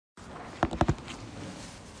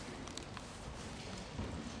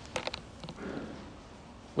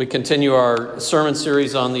We continue our sermon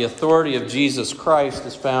series on the authority of Jesus Christ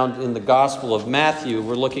as found in the Gospel of Matthew.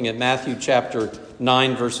 We're looking at Matthew chapter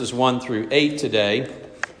 9, verses 1 through 8 today.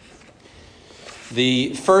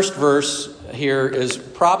 The first verse here is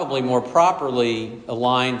probably more properly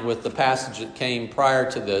aligned with the passage that came prior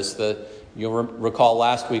to this. You'll recall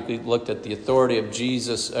last week we looked at the authority of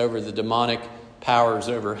Jesus over the demonic powers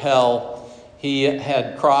over hell. He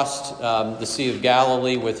had crossed the Sea of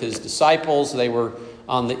Galilee with his disciples. They were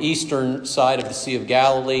on the eastern side of the Sea of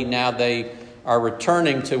Galilee. Now they are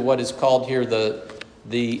returning to what is called here the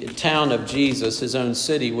town of Jesus, his own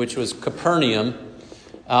city, which was Capernaum.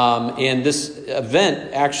 And this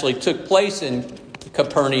event actually took place in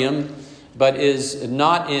Capernaum, but is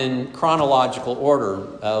not in chronological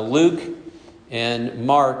order. Luke and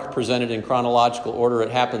Mark presented in chronological order.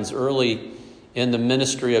 It happens early in the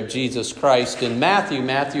ministry of Jesus Christ. In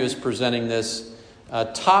Matthew is presenting this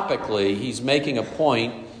topically. He's making a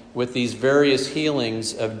point with these various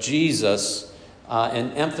healings of Jesus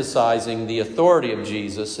and emphasizing the authority of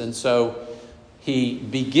Jesus. And so he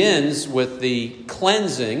begins with the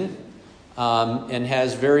cleansing and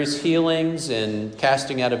has various healings and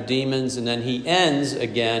casting out of demons. And then he ends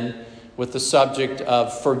again with the subject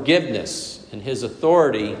of forgiveness and his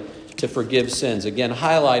authority to forgive sins. Again,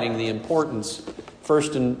 highlighting the importance,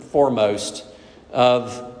 first and foremost,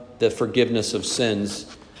 of the forgiveness of sins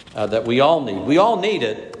that we all need. We all need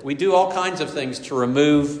it. We do all kinds of things to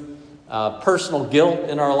remove personal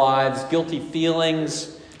guilt in our lives, guilty feelings,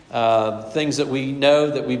 things that we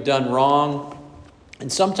know that we've done wrong.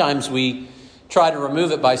 And sometimes we try to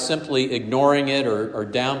remove it by simply ignoring it or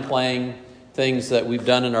downplaying things that we've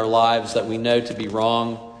done in our lives that we know to be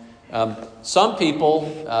wrong. Some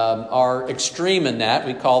people are extreme in that.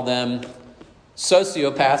 We call them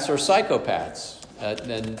sociopaths or psychopaths.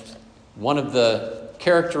 And one of the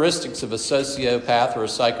characteristics of a sociopath or a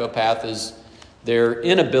psychopath is their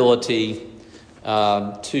inability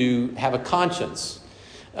to have a conscience.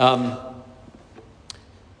 A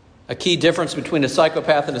key difference between a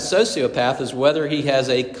psychopath and a sociopath is whether he has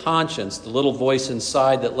a conscience, the little voice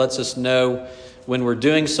inside that lets us know when we're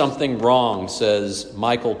doing something wrong, says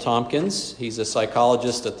Michael Tompkins. He's a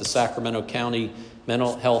psychologist at the Sacramento County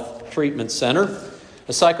Mental Health Treatment Center.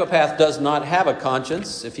 A psychopath does not have a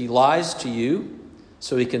conscience. If he lies to you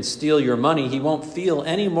so he can steal your money, he won't feel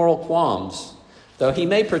any moral qualms. Though he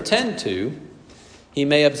may pretend to, he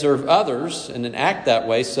may observe others and then act that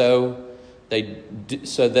way so he's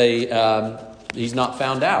not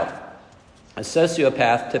found out. A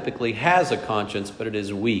sociopath typically has a conscience, but it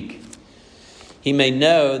is weak. He may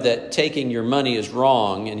know that taking your money is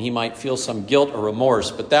wrong, and he might feel some guilt or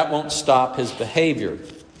remorse, but that won't stop his behavior.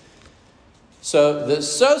 So the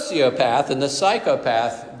sociopath and the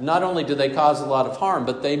psychopath, not only do they cause a lot of harm,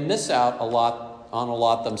 but they miss out on a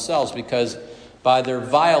lot themselves, because by their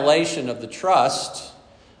violation of the trust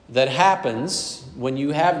that happens when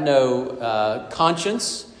you have no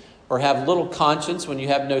conscience or have little conscience, when you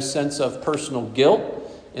have no sense of personal guilt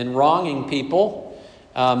in wronging people,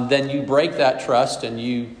 then you break that trust and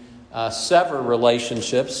you sever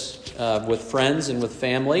relationships with friends and with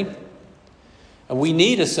family. And we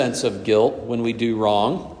need a sense of guilt when we do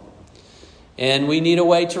wrong, and we need a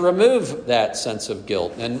way to remove that sense of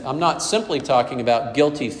guilt. And I'm not simply talking about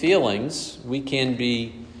guilty feelings. We can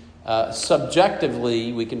be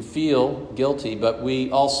subjectively, we can feel guilty, but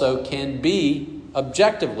we also can be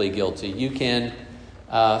objectively guilty. You can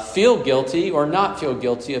feel guilty or not feel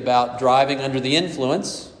guilty about driving under the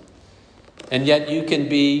influence, and yet you can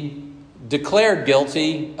be declared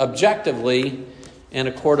guilty objectively in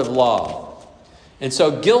a court of law. And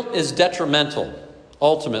so guilt is detrimental.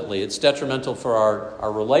 Ultimately, it's detrimental for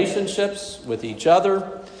our relationships with each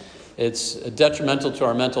other. It's detrimental to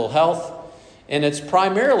our mental health. And it's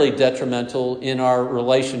primarily detrimental in our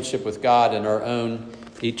relationship with God and our own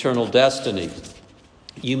eternal destiny.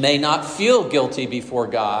 You may not feel guilty before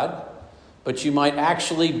God, but you might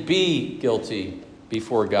actually be guilty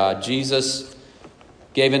before God. Jesus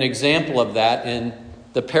gave an example of that in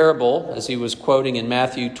the parable, as he was quoting in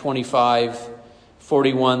Matthew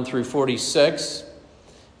 25:41 through 46.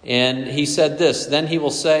 And he said this, then he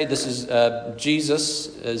will say, this is Jesus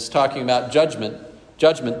is talking about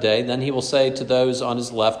judgment day. Then he will say to those on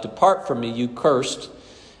his left, depart from me, you cursed,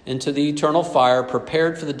 into the eternal fire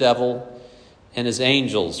prepared for the devil and his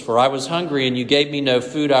angels. For I was hungry and you gave me no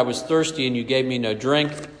food. I was thirsty and you gave me no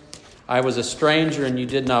drink. I was a stranger and you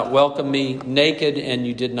did not welcome me. Naked and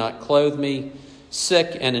you did not clothe me.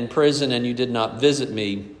 Sick and in prison and you did not visit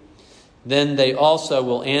me. Then they also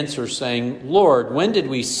will answer, saying, Lord, when did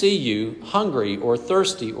we see you hungry or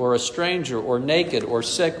thirsty or a stranger or naked or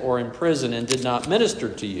sick or in prison and did not minister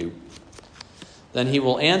to you? Then he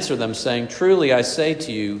will answer them, saying, Truly I say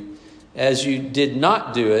to you, as you did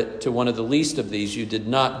not do it to one of the least of these, you did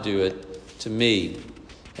not do it to me.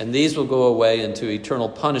 And these will go away into eternal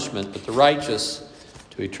punishment, but the righteous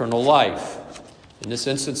to eternal life. In this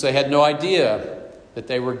instance, they had no idea that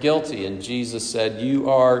they were guilty, and Jesus said, You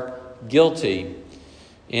are guilty.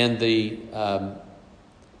 And the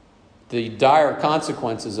dire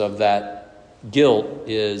consequences of that guilt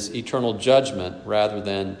is eternal judgment rather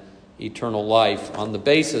than eternal life on the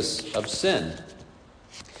basis of sin.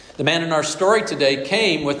 The man in our story today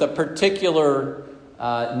came with a particular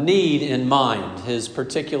need in mind. His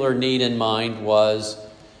particular need in mind was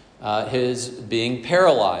his being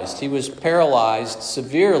paralyzed. He was paralyzed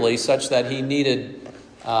severely such that he needed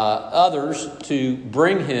others to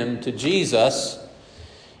bring him to Jesus.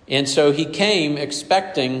 And so he came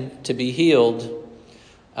expecting to be healed,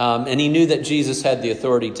 and he knew that Jesus had the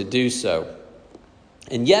authority to do so.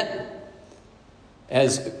 And yet,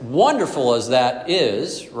 as wonderful as that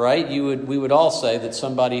is, right, we would all say that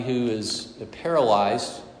somebody who is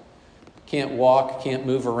paralyzed, can't walk, can't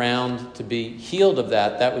move around, to be healed of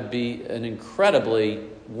that would be an incredibly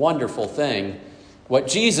wonderful thing. What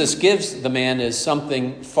Jesus gives the man is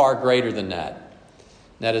something far greater than that.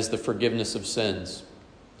 That is the forgiveness of sins.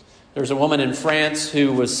 There's a woman in France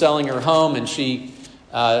who was selling her home, and she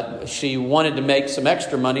wanted to make some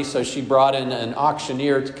extra money, so she brought in an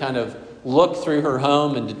auctioneer to kind of look through her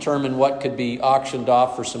home and determine what could be auctioned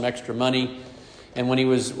off for some extra money. And when he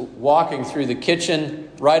was walking through the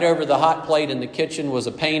kitchen, right over the hot plate in the kitchen was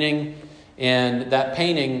a painting, and that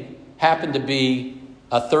painting happened to be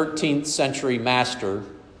a 13th century master,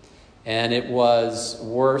 and it was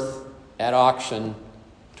worth at auction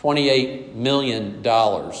 $28 million.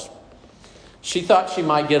 She thought she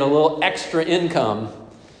might get a little extra income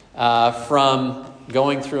from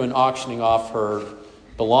going through and auctioning off her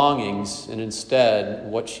belongings, and instead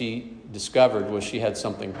what she discovered was she had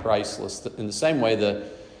something priceless. In the same way,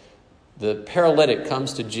 the paralytic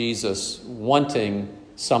comes to Jesus wanting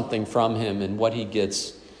something from him, and what he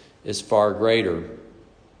gets is far greater.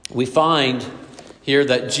 We find here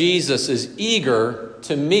that Jesus is eager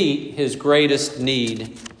to meet his greatest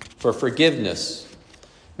need for forgiveness.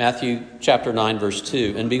 Matthew chapter 9, verse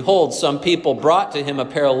 2. And behold, some people brought to him a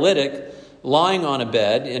paralytic lying on a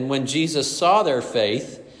bed, and when Jesus saw their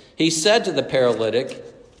faith, he said to the paralytic,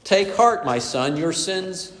 Take heart, my son, your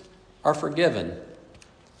sins are forgiven.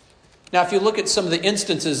 Now, if you look at some of the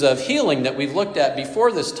instances of healing that we've looked at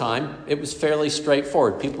before this time, it was fairly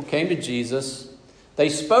straightforward. People came to Jesus. They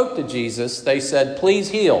spoke to Jesus. They said, Please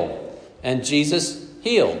heal. And Jesus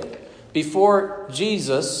healed. Before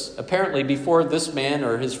Jesus, apparently before this man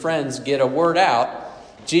or his friends get a word out,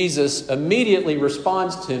 Jesus immediately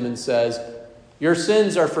responds to him and says, Your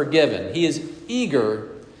sins are forgiven. He is eager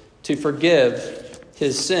to forgive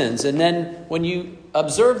his sins. And then when you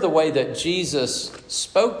observe the way that Jesus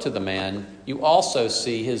spoke to the man, you also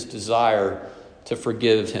see his desire to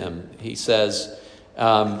forgive him. He says,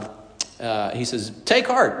 Take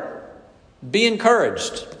heart, be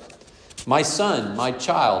encouraged. My son, my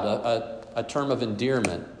child, a term of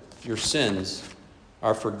endearment, your sins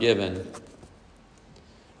are forgiven.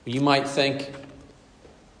 You might think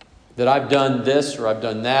that I've done this or I've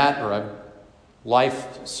done that, or I've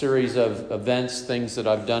life series of events, things that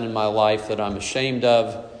I've done in my life that I'm ashamed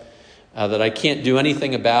of, that I can't do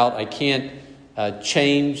anything about. I can't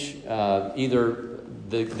change either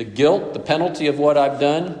the guilt, the penalty of what I've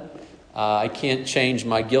done. I can't change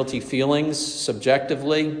my guilty feelings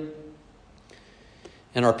subjectively.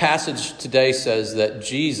 And our passage today says that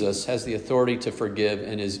Jesus has the authority to forgive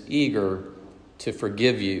and is eager to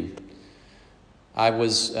forgive you. I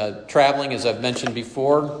was traveling, as I've mentioned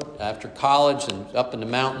before, after college and up in the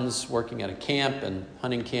mountains working at a camp and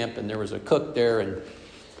hunting camp, and there was a cook there, and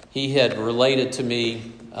he had related to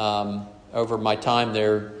me over my time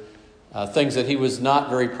there things that he was not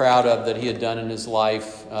very proud of that he had done in his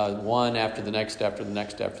life, one after the next, after the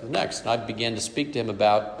next, after the next. And I began to speak to him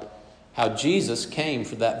about how Jesus came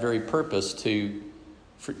for that very purpose, to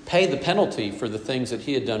pay the penalty for the things that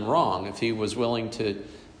he had done wrong, if he was willing to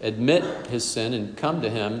admit his sin and come to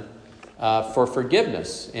him for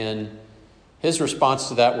forgiveness. And his response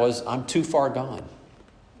to that was, I'm too far gone.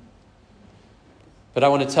 But I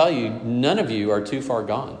want to tell you, none of you are too far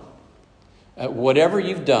gone. Whatever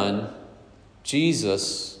you've done,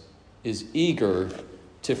 Jesus is eager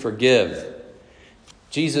to forgive.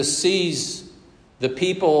 Jesus sees the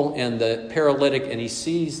people and the paralytic, and he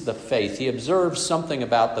sees the faith. He observes something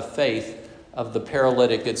about the faith of the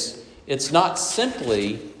paralytic. It's not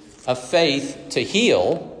simply a faith to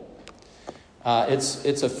heal.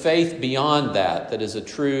 It's a faith beyond that is a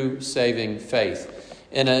true saving faith.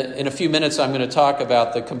 In a few minutes, I'm going to talk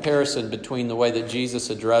about the comparison between the way that Jesus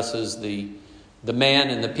addresses the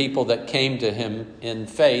man and the people that came to him in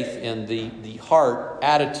faith and the heart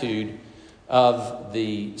attitude of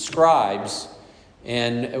the scribes.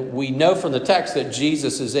 And we know from the text that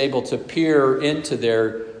Jesus is able to peer into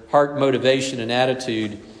their heart motivation and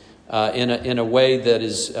attitude in a way that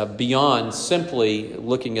is beyond simply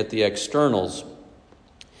looking at the externals.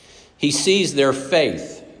 He sees their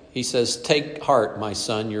faith. He says, "Take heart, my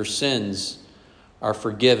son, your sins are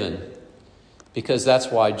forgiven," because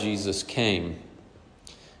that's why Jesus came.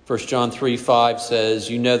 1 John 3:5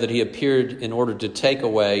 says, "You know that he appeared in order to take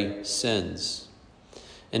away sins."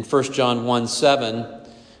 In 1 John 1:7,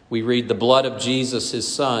 we read, "The blood of Jesus, his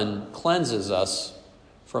son, cleanses us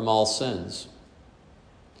from all sins."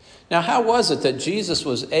 Now, how was it that Jesus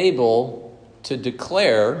was able to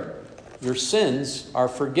declare, "Your sins are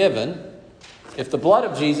forgiven"? If the blood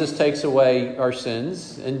of Jesus takes away our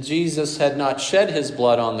sins, and Jesus had not shed his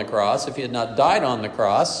blood on the cross, if he had not died on the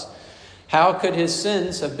cross, how could his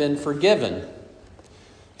sins have been forgiven?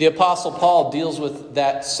 The Apostle Paul deals with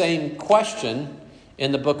that same question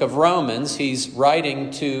in the book of Romans. He's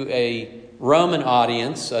writing to a Roman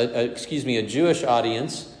audience, a Jewish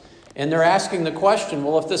audience, and they're asking the question,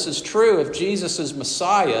 well, if this is true, if Jesus is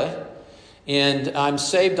Messiah, and I'm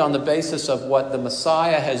saved on the basis of what the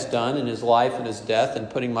Messiah has done in his life and his death and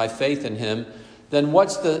putting my faith in him, then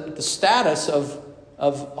what's the status of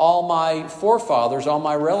all my forefathers, all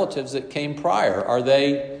my relatives that came prior? Are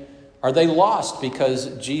they lost because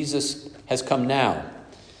Jesus has come now?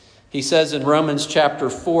 He says in Romans chapter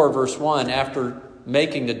 4, verse 1, after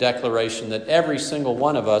making the declaration that every single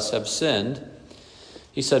one of us have sinned,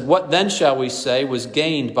 he said, "What then shall we say was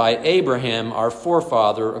gained by Abraham, our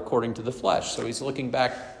forefather, according to the flesh?" So he's looking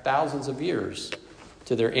back thousands of years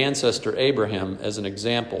to their ancestor Abraham as an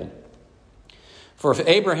example. "For if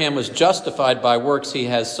Abraham was justified by works, he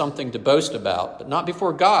has something to boast about, but not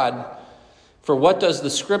before God. For what does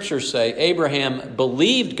the scripture say? Abraham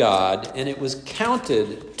believed God, and it was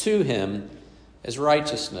counted to him as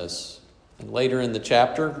righteousness." And later in the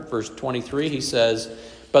chapter, verse 23, he says,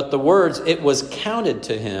 "But the words 'it was counted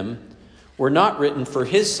to him' were not written for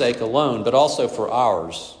his sake alone, but also for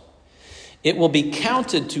ours. It will be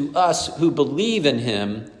counted to us who believe in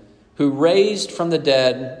him, who raised from the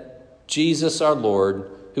dead Jesus our Lord,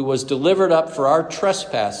 who was delivered up for our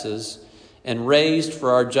trespasses and raised for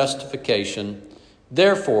our justification.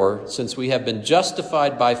 Therefore, since we have been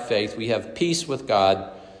justified by faith, we have peace with God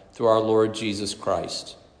through our Lord Jesus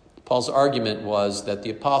Christ." Paul's argument was that the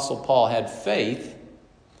Apostle Paul had faith.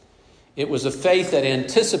 It was a faith that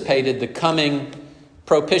anticipated the coming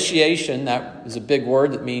propitiation. That is a big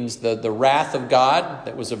word that means the wrath of God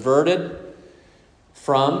that was averted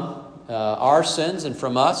from our sins and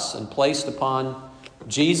from us and placed upon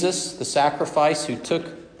Jesus, the sacrifice, who took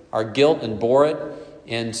our guilt and bore it.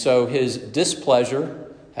 And so his displeasure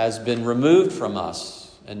has been removed from us.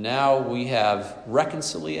 And now we have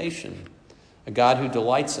reconciliation, a God who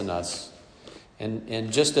delights in us.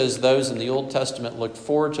 And just as those in the Old Testament looked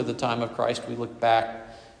forward to the time of Christ, we look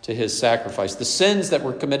back to his sacrifice. The sins that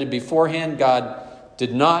were committed beforehand, God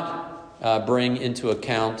did not bring into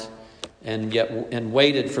account, and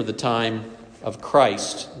waited for the time of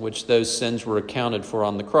Christ, which those sins were accounted for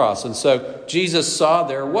on the cross. And so Jesus saw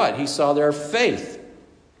their what? He saw their faith.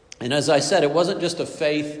 And as I said, it wasn't just a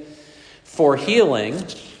faith for healing.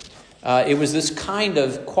 It was this kind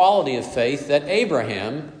of quality of faith that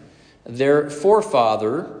Abraham, their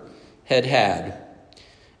forefather, had.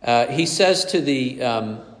 He says to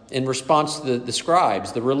in response to the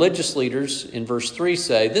scribes, the religious leaders in verse 3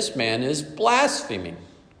 say, "This man is blaspheming."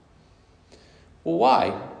 Well,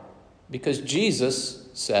 why? Because Jesus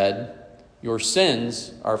said, "Your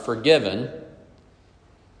sins are forgiven,"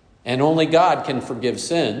 and only God can forgive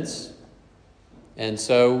sins. And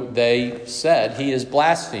so they said he is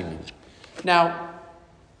blaspheming. Now,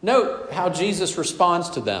 note how Jesus responds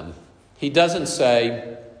to them. He doesn't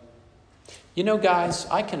say, "You know, guys,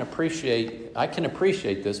 I can appreciate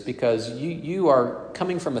this because you are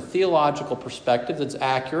coming from a theological perspective that's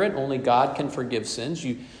accurate. Only God can forgive sins.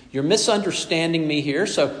 You're misunderstanding me here,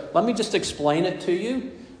 so let me just explain it to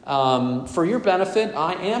you. For your benefit,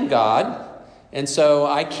 I am God, and so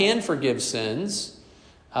I can forgive sins."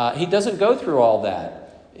 He doesn't go through all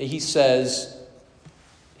that. He says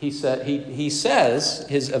his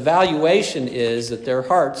evaluation is that their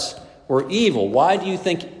hearts or evil? Why do you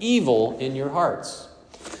think evil in your hearts?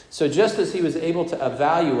 So just as he was able to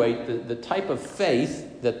evaluate the type of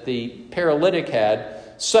faith that the paralytic had,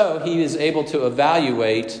 so he is able to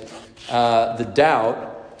evaluate the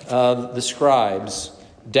doubt of the scribes,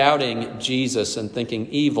 doubting Jesus and thinking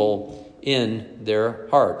evil in their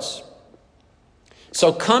hearts.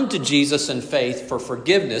 So come to Jesus in faith for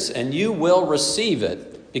forgiveness, and you will receive it,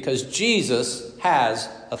 because Jesus has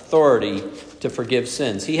authority to forgive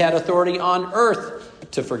sins. He had authority on earth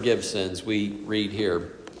to forgive sins, we read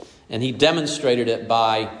here. And he demonstrated it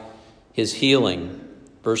by his healing.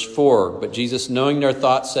 Verse 4, but Jesus, knowing their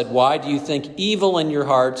thoughts, said, why do you think evil in your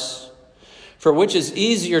hearts? For which is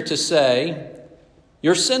easier to say,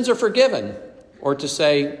 your sins are forgiven, or to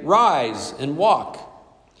say, rise and walk?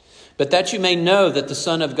 But that you may know that the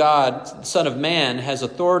Son of God, the Son of Man, has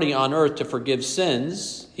authority on earth to forgive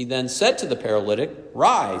sins, he then said to the paralytic,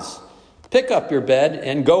 rise, pick up your bed,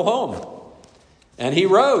 and go home. And he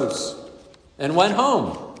rose and went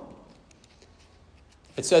home.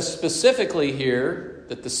 It says specifically here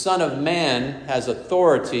that the Son of Man has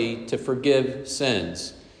authority to forgive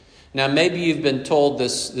sins. Now, maybe you've been told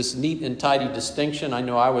this neat and tidy distinction. I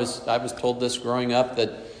know I was told this growing up,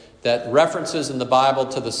 that references in the Bible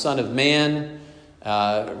to the Son of Man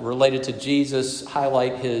related to Jesus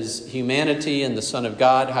highlight his humanity, and the Son of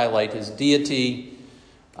God highlight his deity.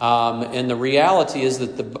 And the reality is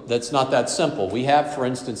that's not that simple. We have, for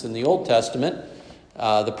instance, in the Old Testament,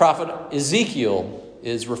 the prophet Ezekiel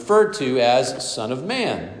is referred to as Son of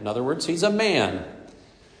Man. In other words, he's a man.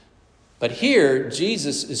 But here,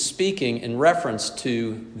 Jesus is speaking in reference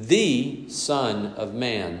to the Son of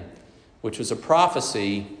Man, which was a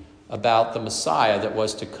prophecy about the Messiah that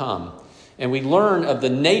was to come. And we learn of the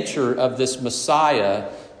nature of this Messiah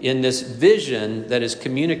in this vision that is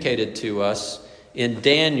communicated to us in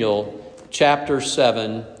Daniel chapter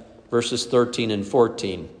 7, verses 13 and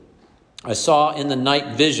 14. I saw in the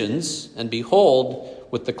night visions, and behold,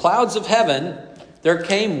 with the clouds of heaven, there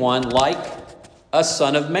came one like a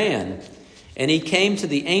son of man. And he came to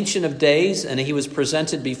the Ancient of Days, and he was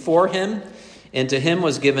presented before him. And to him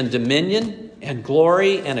was given dominion and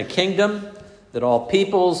glory and a kingdom, that all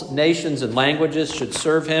peoples, nations, and languages should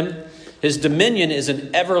serve him. His dominion is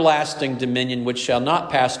an everlasting dominion which shall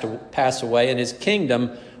not pass away, and his kingdom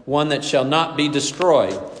one that shall not be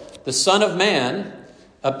destroyed. The Son of Man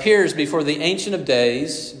appears before the Ancient of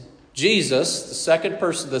Days. Jesus, the second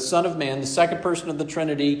person, the Son of Man, the second person of the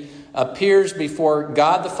Trinity, appears before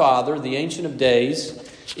God the Father, the Ancient of Days,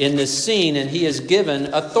 in this scene, and he is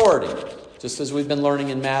given authority, just as we've been learning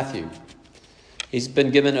in Matthew. He's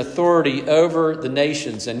been given authority over the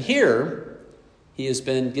nations, and here he has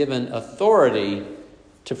been given authority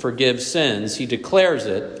to forgive sins. He declares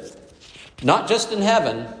it, not just in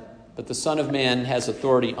heaven, but the Son of Man has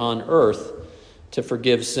authority on earth to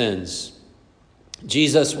forgive sins.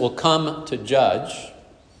 Jesus will come to judge,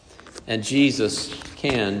 and Jesus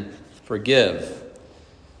can forgive.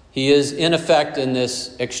 He is, in effect, in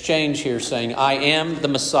this exchange here saying, I am the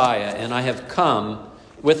Messiah, and I have come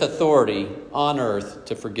with authority on earth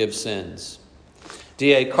to forgive sins.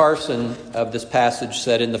 D.A. Carson of this passage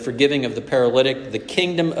said, in the forgiving of the paralytic, the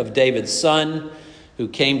kingdom of David's son, who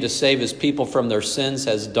came to save his people from their sins,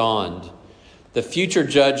 has dawned. The future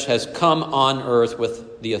judge has come on earth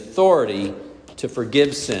with the authority to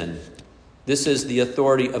forgive sin. This is the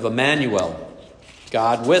authority of Emmanuel,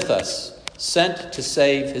 God with us, sent to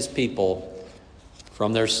save his people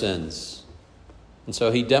from their sins. And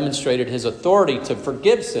so he demonstrated his authority to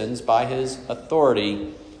forgive sins by his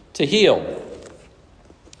authority to heal.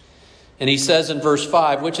 And he says in verse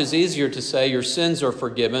 5, which is easier to say, your sins are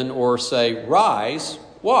forgiven, or say, rise,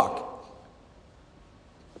 walk?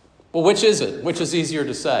 Well, which is it? Which is easier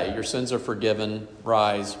to say? Your sins are forgiven,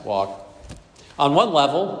 rise, walk. On one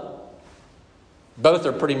level, both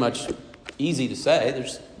are pretty much easy to say.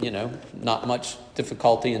 There's, not much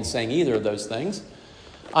difficulty in saying either of those things.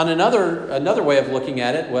 On another way of looking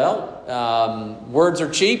at it, words are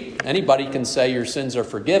cheap. Anybody can say your sins are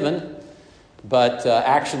forgiven, but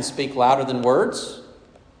actions speak louder than words.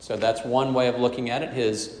 So that's one way of looking at it.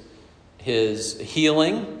 His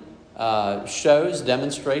healing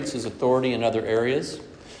demonstrates his authority in other areas.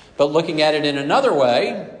 But looking at it in another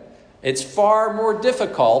way, it's far more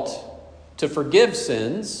difficult to forgive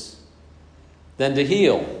sins than to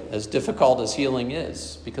heal, as difficult as healing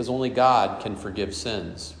is, because only God can forgive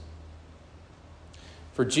sins.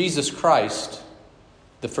 For Jesus Christ,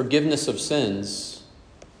 the forgiveness of sins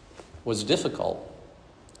was difficult.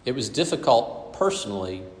 It was difficult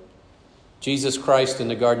personally. Jesus Christ in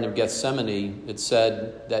the Garden of Gethsemane, it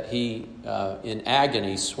said that he, in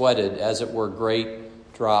agony, sweated, as it were,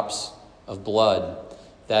 great drops of blood,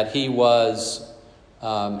 that he was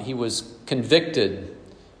convicted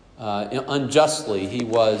unjustly. He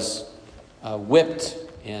was whipped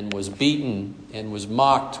and was beaten and was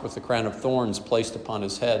mocked with the crown of thorns placed upon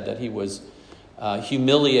his head, that he was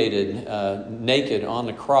humiliated, naked on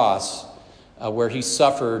the cross, where he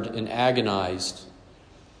suffered and agonized.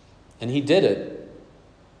 And he did it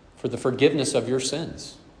for the forgiveness of your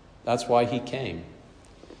sins. That's why he came.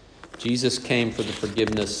 Jesus came for the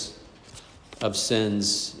forgiveness of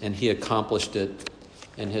sins, and he accomplished it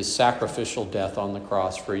in his sacrificial death on the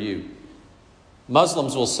cross for you.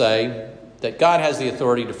 Muslims will say that God has the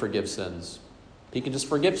authority to forgive sins. He can just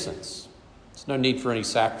forgive sins. There's no need for any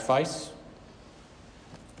sacrifice.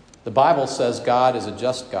 The Bible says God is a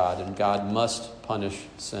just God, and God must punish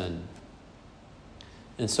sin.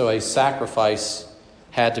 And so a sacrifice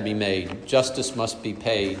had to be made. Justice must be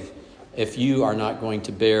paid if you are not going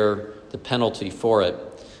to bear the penalty for it.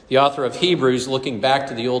 The author of Hebrews, looking back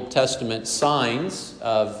to the Old Testament signs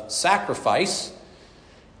of sacrifice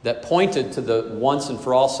that pointed to the once and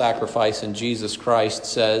for all sacrifice in Jesus Christ,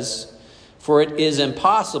 says, "For it is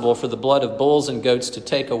impossible for the blood of bulls and goats to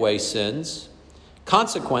take away sins.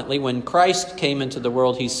 Consequently, when Christ came into the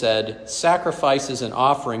world, he said, 'Sacrifices and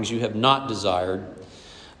offerings you have not desired,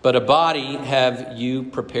 but a body have you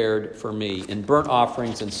prepared for me. In burnt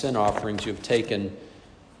offerings and sin offerings you have taken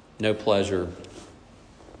no pleasure.'"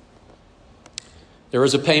 There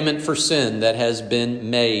is a payment for sin that has been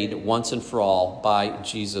made once and for all by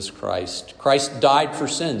Jesus Christ. Christ died for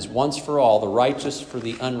sins once for all, the righteous for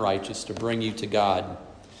the unrighteous, to bring you to God.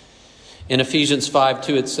 In Ephesians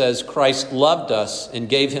 5:2 it says, "Christ loved us and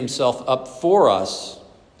gave himself up for us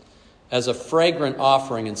as a fragrant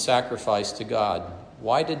offering and sacrifice to God."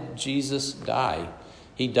 Why did Jesus die?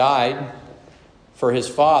 He died for his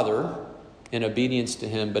Father in obedience to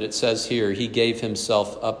him, but it says here, he gave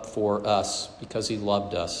himself up for us because he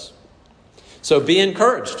loved us. So be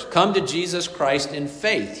encouraged. Come to Jesus Christ in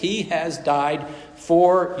faith. He has died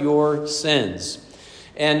for your sins.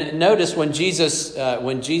 And notice when Jesus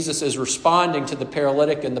is responding to the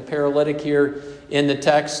paralytic, and the paralytic here in the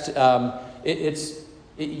text,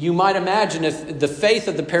 you might imagine if the faith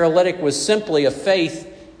of the paralytic was simply a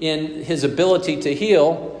faith in his ability to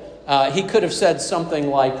heal, he could have said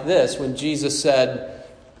something like this when Jesus said,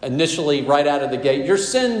 initially right out of the gate, "Your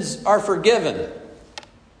sins are forgiven."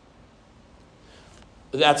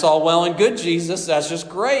 That's all well and good, Jesus. That's just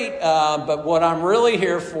great. But what I'm really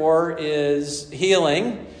here for is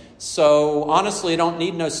healing. So honestly, I don't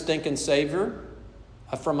need no stinking Savior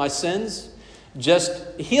for my sins.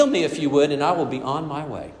 Just heal me if you would, and I will be on my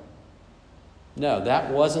way. No,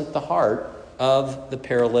 that wasn't the heart of the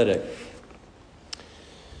paralytic.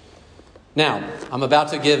 Now, I'm about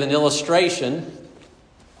to give an illustration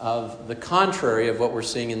of the contrary of what we're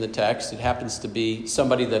seeing in the text. It happens to be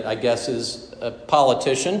somebody that I guess is a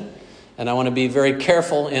politician, and I want to be very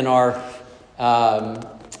careful in our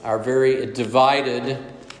very divided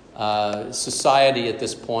society at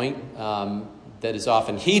this point that is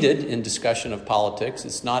often heated in discussion of politics.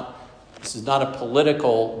 This is not a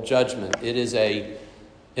political judgment. It is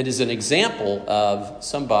an example of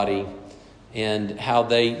somebody and how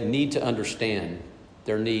they need to understand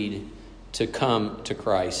their need to come to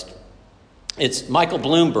Christ. It's Michael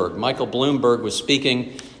Bloomberg. Michael Bloomberg was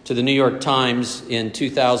speaking to the New York Times in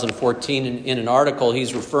 2014. In an article,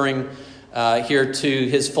 he's referring here to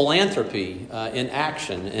his philanthropy in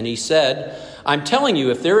action. And he said, "I'm telling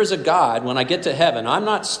you, if there is a God, when I get to heaven, I'm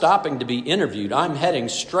not stopping to be interviewed. I'm heading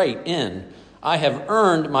straight in. I have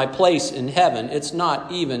earned my place in heaven. It's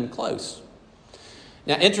not even close."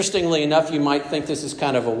 Now, interestingly enough, you might think this is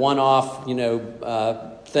kind of a one-off,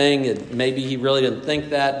 thing. Maybe he really didn't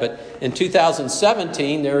think that. But in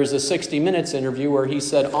 2017, there was a 60 Minutes interview where he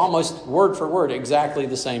said almost word for word exactly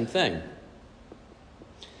the same thing.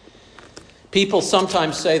 People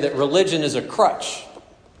sometimes say that religion is a crutch.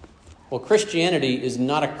 Well, Christianity is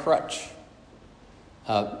not a crutch.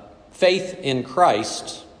 Faith in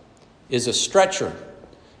Christ is a stretcher.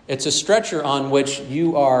 It's a stretcher on which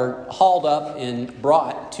you are hauled up and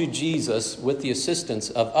brought to Jesus with the assistance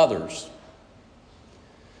of others.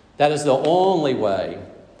 That is the only way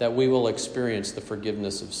that we will experience the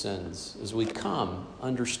forgiveness of sins, as we come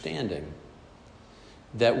understanding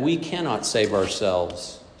that we cannot save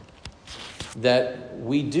ourselves, that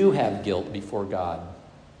we do have guilt before God.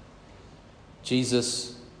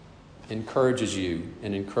 Jesus encourages you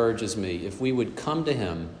and encourages me, if we would come to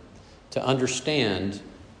him to understand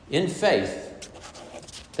in faith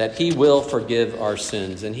that he will forgive our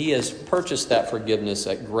sins, and he has purchased that forgiveness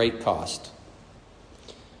at great cost.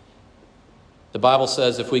 The Bible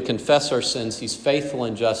says if we confess our sins, he's faithful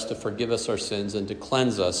and just to forgive us our sins and to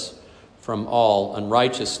cleanse us from all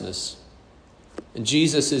unrighteousness. And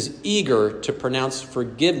Jesus is eager to pronounce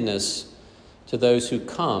forgiveness to those who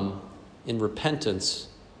come in repentance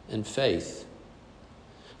and faith.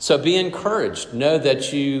 So be encouraged. Know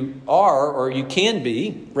that you are, or you can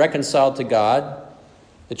be, reconciled to God,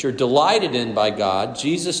 that you're delighted in by God.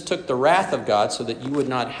 Jesus took the wrath of God so that you would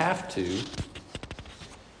not have to,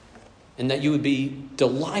 and that you would be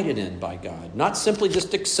delighted in by God. Not simply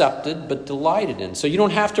just accepted, but delighted in. So you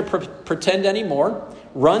don't have to pretend anymore.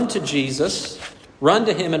 Run to Jesus. Run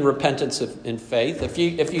to him in repentance in faith. If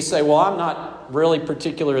you say, well, I'm not really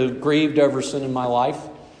particularly grieved over sin in my life,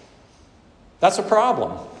 that's a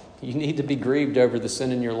problem. You need to be grieved over the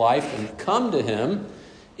sin in your life and come to him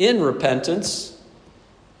in repentance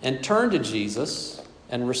and turn to Jesus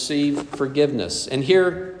and receive forgiveness. And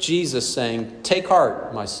hear Jesus saying, take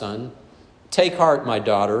heart, my son. Take heart, my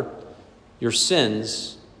daughter. Your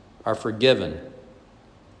sins are forgiven.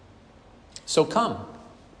 So come.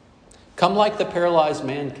 Come like the paralyzed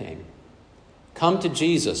man came. Come to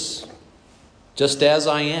Jesus, just as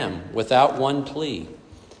I am, without one plea.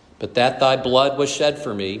 But that thy blood was shed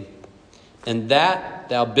for me, and that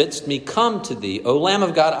thou bidst me come to thee. O Lamb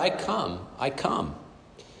of God, I come.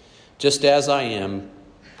 Just as I am,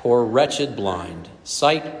 poor, wretched, blind.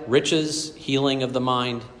 Sight, riches, healing of the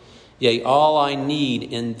mind. Yea, all I need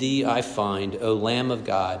in thee I find. O Lamb of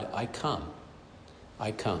God, I come.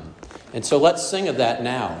 And so let's sing of that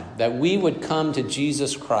now, that we would come to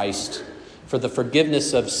Jesus Christ for the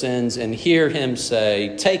forgiveness of sins and hear him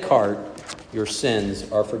say, take heart, your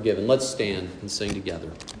sins are forgiven. Let's stand and sing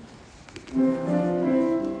together.